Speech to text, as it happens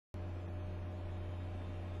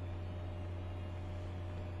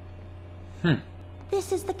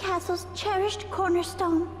This is the castle's cherished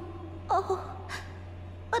cornerstone. Oh,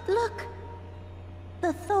 but look.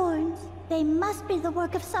 The thorns, they must be the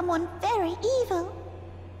work of someone very evil.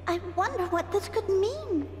 I wonder what this could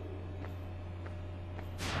mean.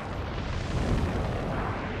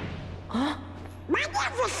 Huh?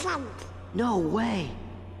 Magnificent! No way.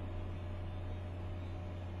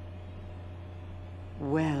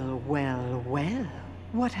 Well, well, well.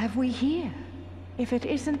 What have we here? If it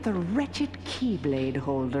isn't the wretched Keyblade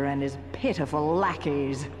holder and his pitiful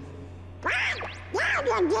lackeys. What?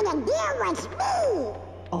 Now you're gonna deal with me!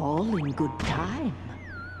 All in good time.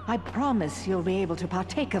 I promise you'll be able to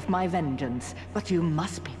partake of my vengeance, but you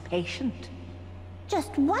must be patient.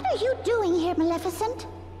 Just what are you doing here, Maleficent?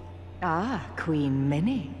 Ah, Queen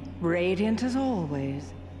Minnie. Radiant as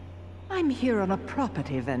always. I'm here on a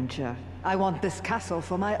property venture. I want this castle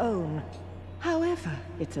for my own. However,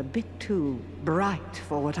 it's a bit too bright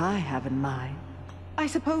for what I have in mind. I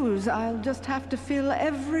suppose I'll just have to fill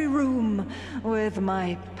every room with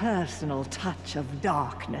my personal touch of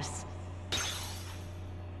darkness.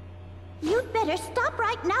 You'd better stop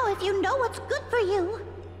right now if you know what's good for you.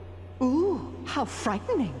 Ooh, how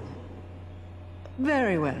frightening.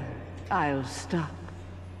 Very well, I'll stop.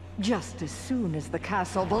 Just as soon as the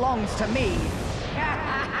castle belongs to me.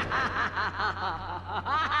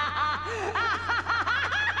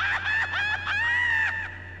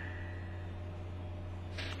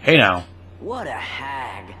 Hey now. What a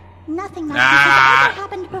hag. Nothing like this has ever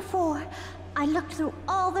happened before. I looked through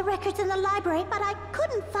all the records in the library, but I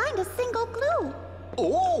couldn't find a single clue.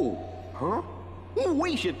 Oh! Huh?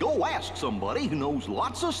 We should go ask somebody who knows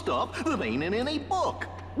lots of stuff that ain't in any book.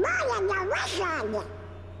 Merlin the Wizard!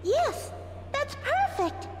 Yes, that's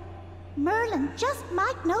perfect. Merlin just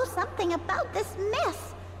might know something about this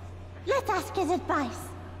mess. Let's ask his advice.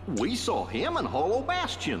 We saw him in Hollow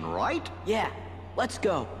Bastion, right? Yeah, let's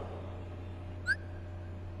go.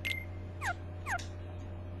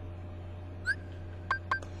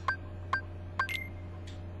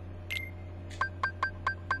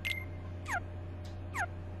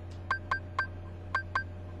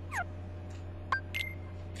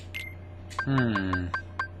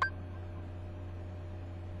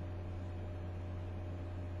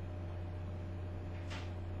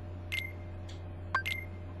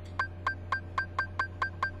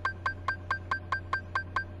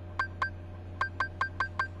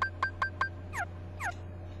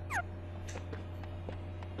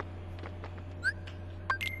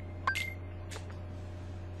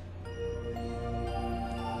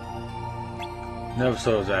 No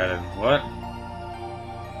episodes added. What?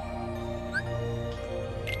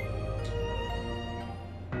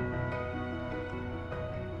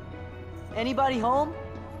 Anybody home?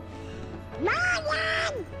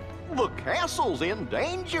 Merlin! The castle's in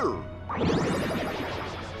danger.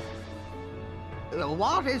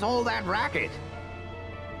 What is all that racket?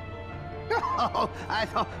 Oh, I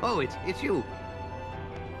thought... Oh, it's you.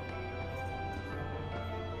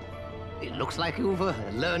 It looks like you've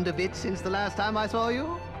learned a bit since the last time I saw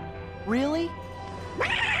you. Really? Wait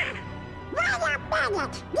a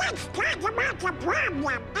minute! Let's talk about the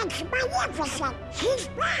problem! It's Magnificent! She's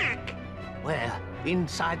back! Where?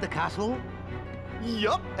 Inside the castle?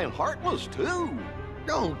 Yup, and Heartless too.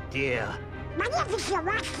 Oh, dear. Magnificent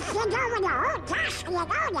wants to send over the old castle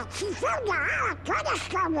and own it. She filled the hall of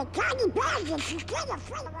cornerstone with tiny bags and she's gonna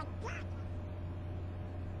fill it with that.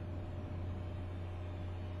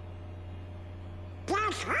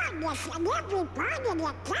 There's hardness in every part of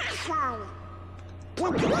the castle. The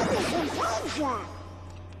queen is in danger.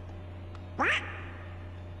 What?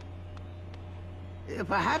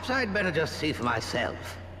 Perhaps I'd better just see for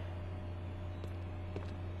myself.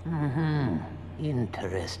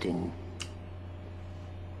 Interesting.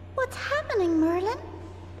 What's happening, Merlin?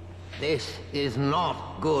 This is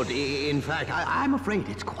not good. In fact, I'm afraid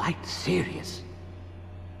it's quite serious.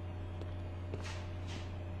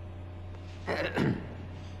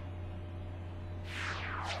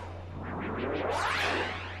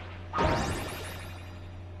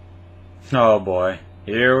 Oh boy.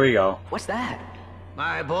 Here we go. What's that?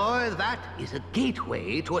 My boy, that is a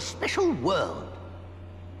gateway to a special world.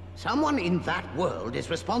 Someone in that world is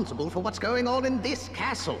responsible for what's going on in this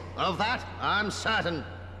castle. Of that, I'm certain.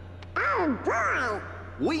 Oh boy!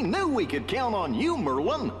 We knew we could count on you,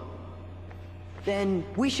 Merlin. Then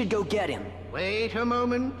we should go get him. Wait a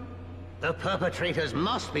moment. The perpetrators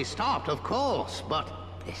must be stopped, of course, but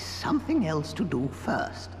there's something else to do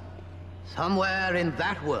first. Somewhere in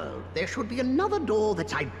that world, there should be another door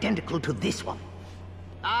that's identical to this one.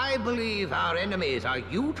 I believe our enemies are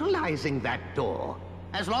utilizing that door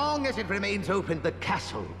As long as it remains open, the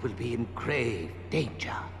castle will be in grave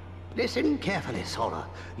danger. Listen carefully, Sora.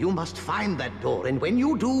 You must find that door, and when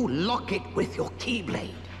you do, lock it with your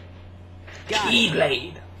Keyblade.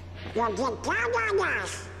 Keyblade. You'll get down on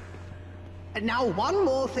us. And now, one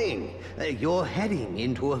more thing. You're heading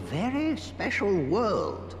into a very special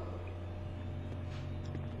world.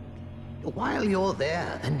 While you're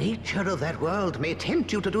there, the nature of that world may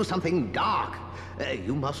tempt you to do something dark.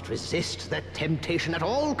 You must resist that temptation at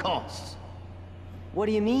all costs. What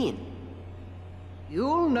do you mean?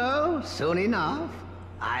 You'll know soon enough.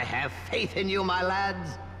 I have faith in you, my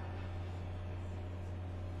lads.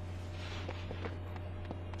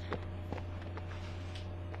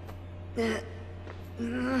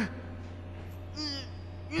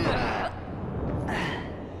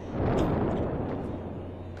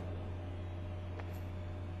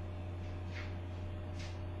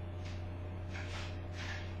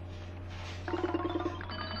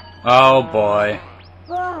 Oh boy.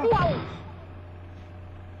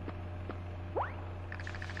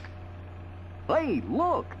 Hey,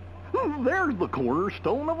 look! There's the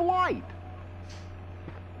cornerstone of light!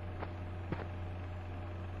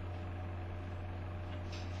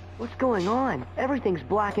 What's going on? Everything's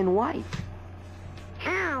black and white.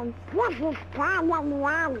 Oh, this is fun.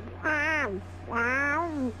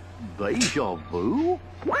 Deja vu?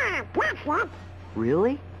 Yeah, that's it.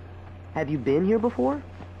 Really? Have you been here before?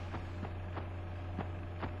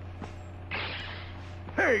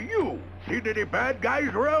 Hey, you! Seen any bad guys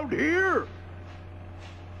around here?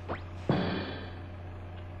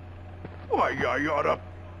 Why, you oughta...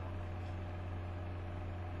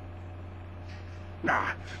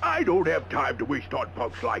 Nah, I don't have time to waste on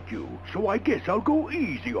punks like you, so I guess I'll go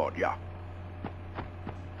easy on ya.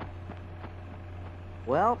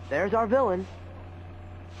 Well, there's our villain.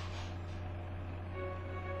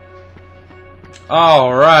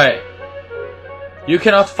 Alright. You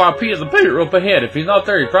cannot find Pete at the pirate rope ahead. If he's not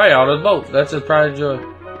there, he's probably out of the boat. That's a pride joy.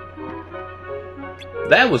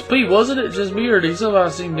 That was Pete, wasn't it? Just me, or did he somehow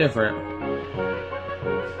seem different?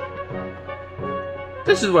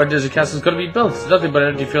 This is where Disney Castle is going to be built. It's nothing but an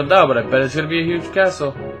empty field now, but I bet it's going to be a huge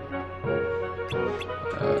castle.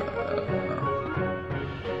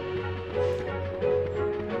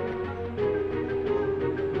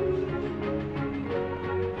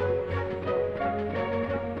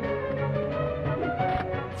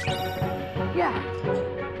 Yeah.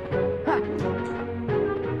 Ha.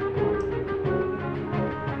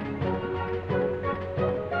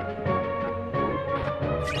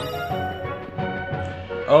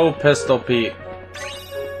 Oh, Pistol Pete.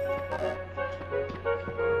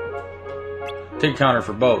 Take counter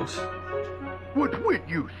for boats. What's with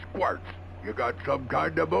you, squirts? You got some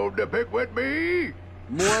kind of bone to pick with me?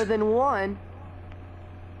 More than one.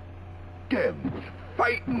 Them's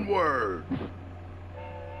fighting words.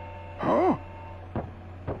 Huh?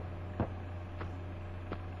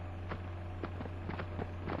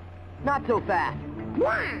 Not so fast.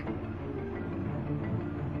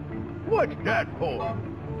 What's that for?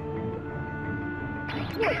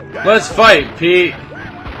 Let's fight, Pete.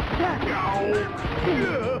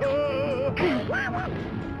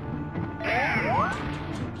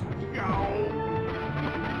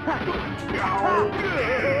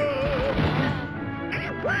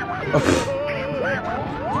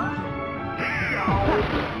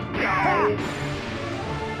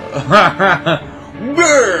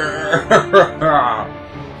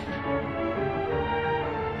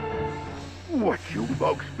 What you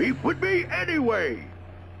bugs beef with me anyway?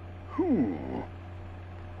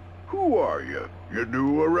 Who are you? You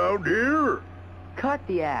new around here? Cut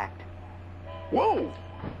the act. Whoa!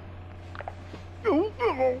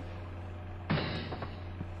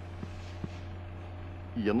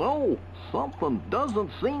 You know, something doesn't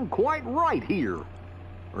seem quite right here.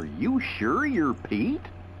 Are you sure you're Pete?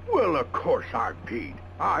 Well, of course I'm Pete.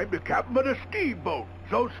 I'm the captain of the steamboat,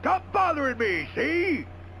 so stop bothering me, see?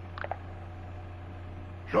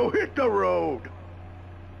 So hit the road.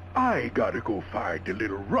 I gotta go find the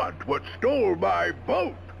little runt what stole my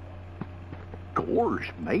boat.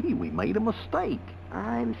 Gosh, maybe we made a mistake.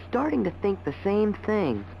 I'm starting to think the same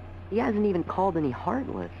thing. He hasn't even called any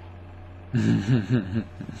Heartless.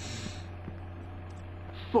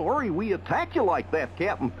 Sorry we attacked you like that,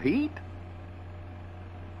 Captain Pete.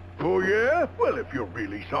 Oh, yeah? Well, if you're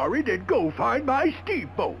really sorry, then go find my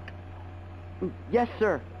steamboat. Yes,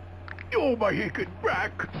 sir. Oh, my hickin'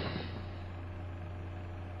 back.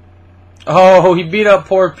 Oh, he beat up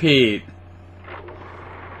poor Pete.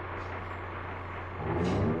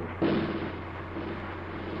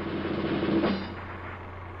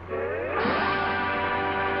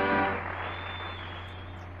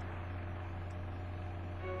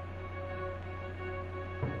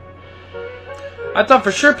 I thought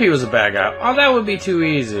for sure Pete was a bad guy. Oh, that would be too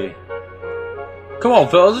easy. Come on,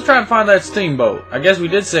 fellas, let's try and find that steamboat. I guess we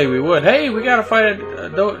did say we would. Hey, we gotta find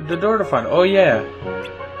the door to find it. Oh, yeah.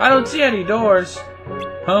 I don't see any doors.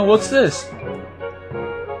 Huh? What's this?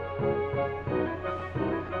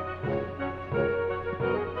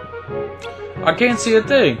 I can't see a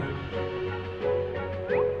thing.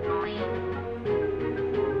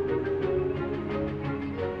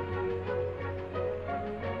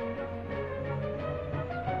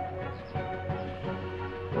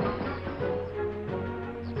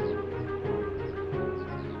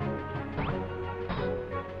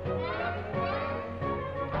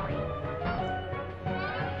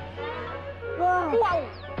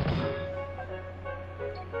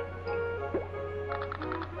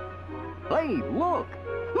 Hey, look!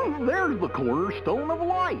 There's the cornerstone of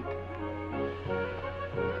light!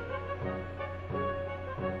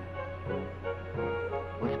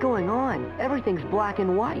 What's going on? Everything's black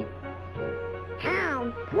and white.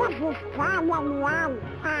 Oh, this is problem one.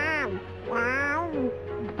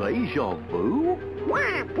 Deja vu?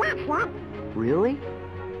 Yeah, that's it. Really?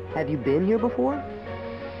 Have you been here before?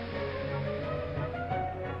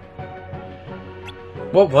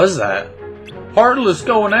 What was that? Heartless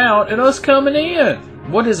going out and us coming in.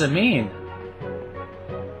 What does it mean?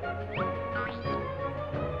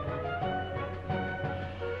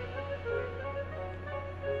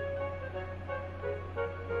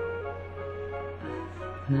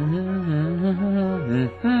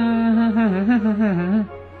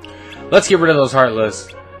 Let's get rid of those Heartless.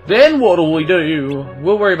 Then what'll we do?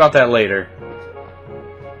 We'll worry about that later.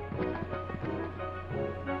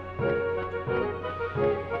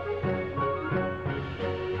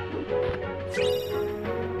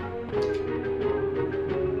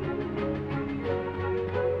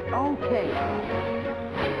 Okay.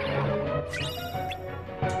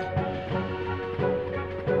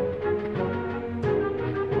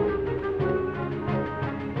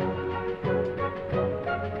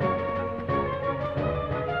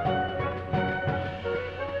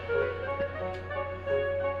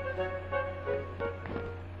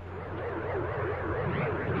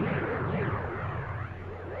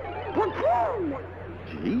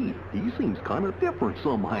 Gee, he seems kind of different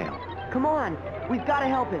somehow. Come on, we've got to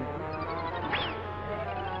help him.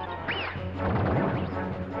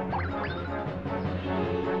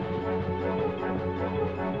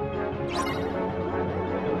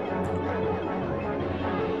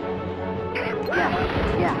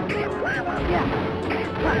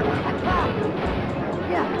 Huh?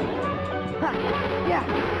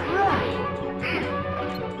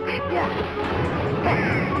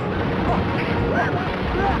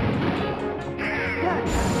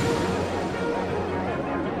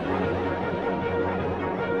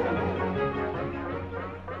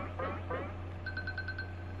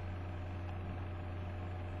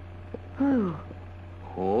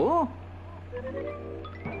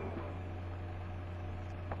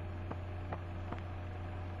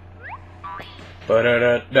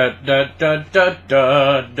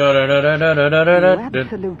 You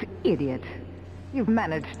absolute idiot. You've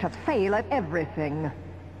managed to fail at everything.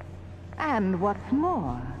 And what's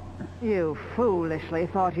more, you foolishly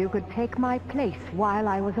thought you could take my place while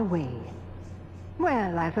I was away.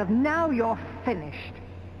 Well, as of now, you're finished.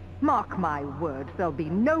 Mark my words, there'll be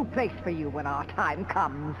no place for you when our time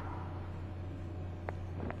comes.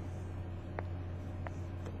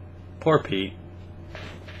 Poor Pete.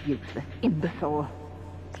 Useless imbecile.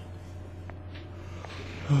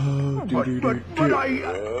 But I...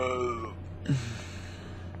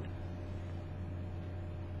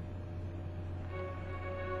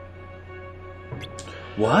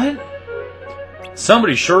 What?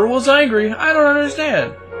 Somebody sure was angry. I don't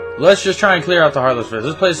understand. Let's just try and clear out the Heartless first.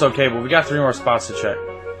 This place is okay, but we got 3 more spots to check.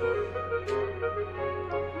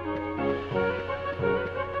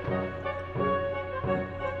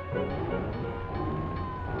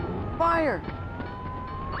 Fire!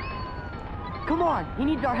 Come on, he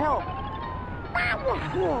needs our help.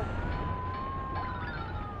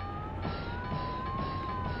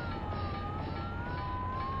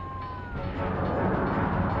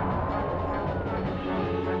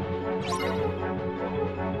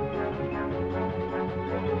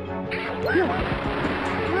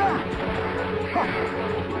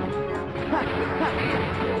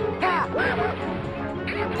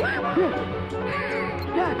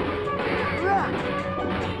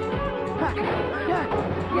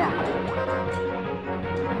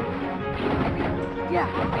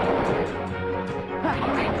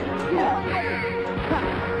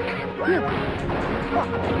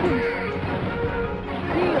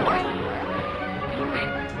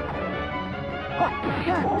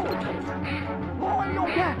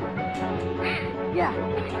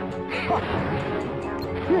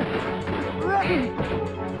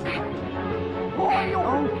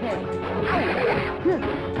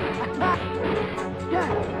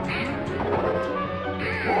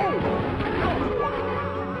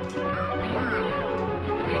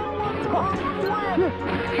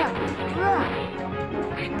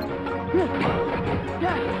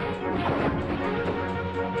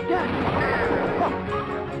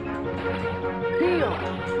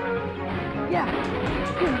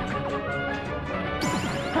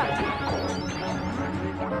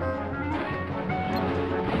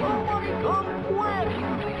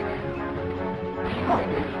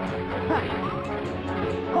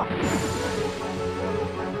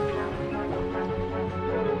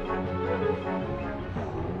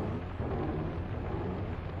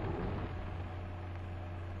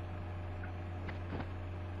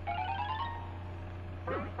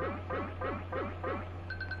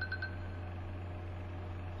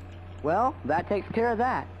 Well, that takes care of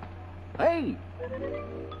that. Hey!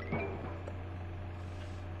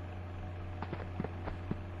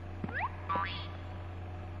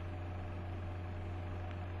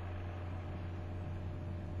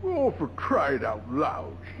 Oh, for crying out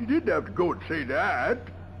loud. She didn't have to go and say that.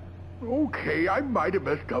 Okay, I might have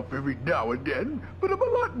messed up every now and then, but I'm a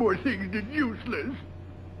lot more things than useless.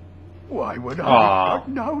 Why, when I was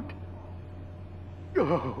starting out...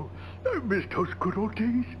 Oh, I miss those good old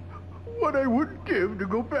days. What I wouldn't give to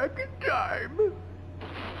go back in time.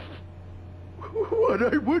 What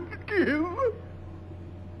I wouldn't give.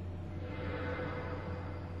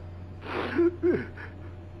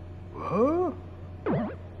 Huh?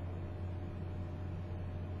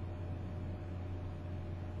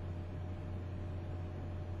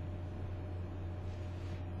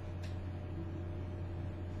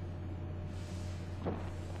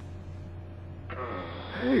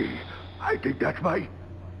 Hey, I think that's my...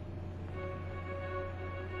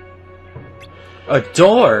 A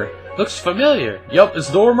door? Looks familiar. Yup,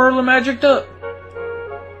 it's door Merlin magicked up.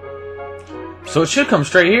 So it should come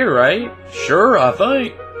straight here, right? Sure, I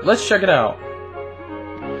think. Let's check it out.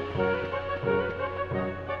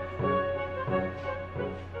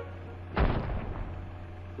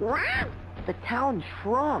 The town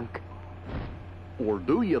shrunk. Or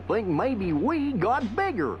do you think maybe we got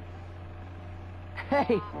bigger?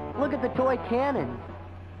 Hey, look at the toy cannon.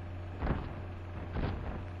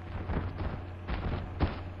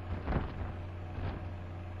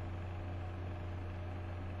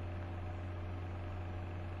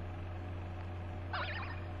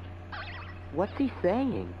 What's he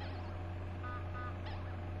saying?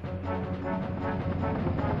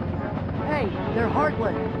 Hey, they're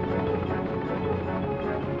heartless.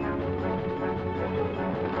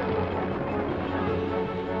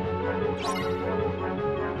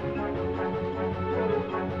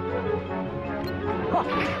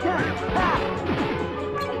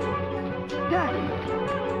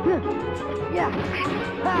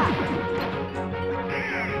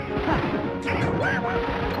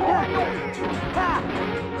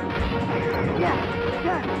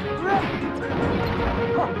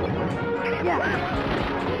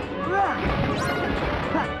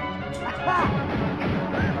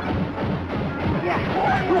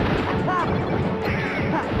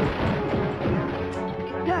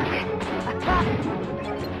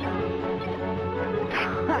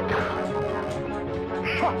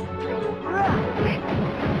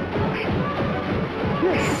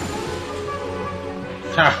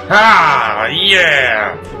 Haha!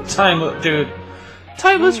 Yeah! Timeless, dude.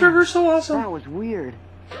 Timeless River's so awesome. That was weird.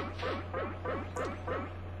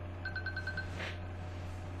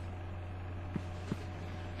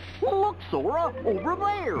 Look, Sora, over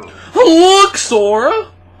there. Look,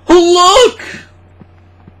 Sora! Look!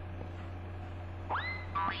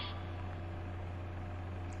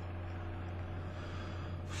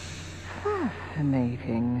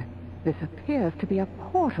 Fascinating. This appears to be a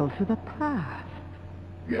portal to the past.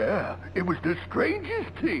 Yeah, it was the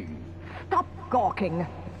strangest thing. Stop gawking!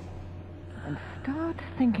 And start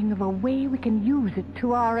thinking of a way we can use it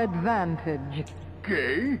to our advantage.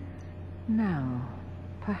 Okay? Now,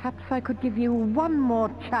 perhaps I could give you one more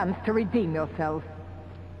chance to redeem yourself.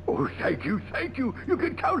 Oh, thank you, thank you. You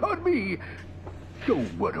can count on me. So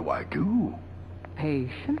what do I do?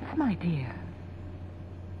 Patience, my dear.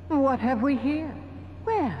 What have we here?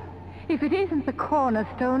 Well, if it isn't the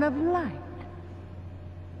cornerstone of light.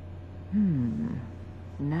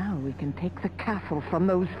 Now we can take the castle from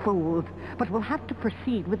those fools, but we'll have to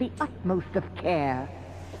proceed with the utmost of care.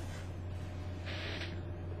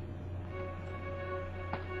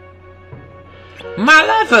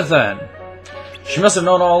 Maleficent! She must have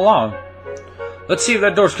known all along. Let's see if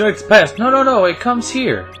that door's connected to the past. No, it comes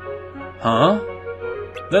here. Huh?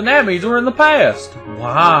 Then that means we're in the past.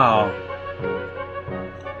 Wow.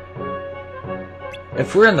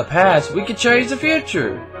 If we're in the past, we can change the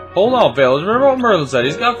future. Hold on, fellas. Remember what Merlin said.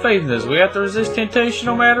 He's got faith in this. We have to resist temptation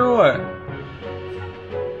no matter what.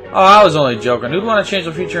 Oh, I was only joking. Who'd want to change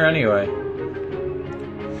the future anyway?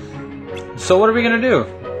 So what are we going to do?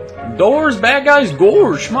 Doors, bad guys,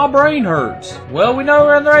 gorge. My brain hurts. Well, we know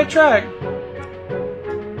we're on the right track.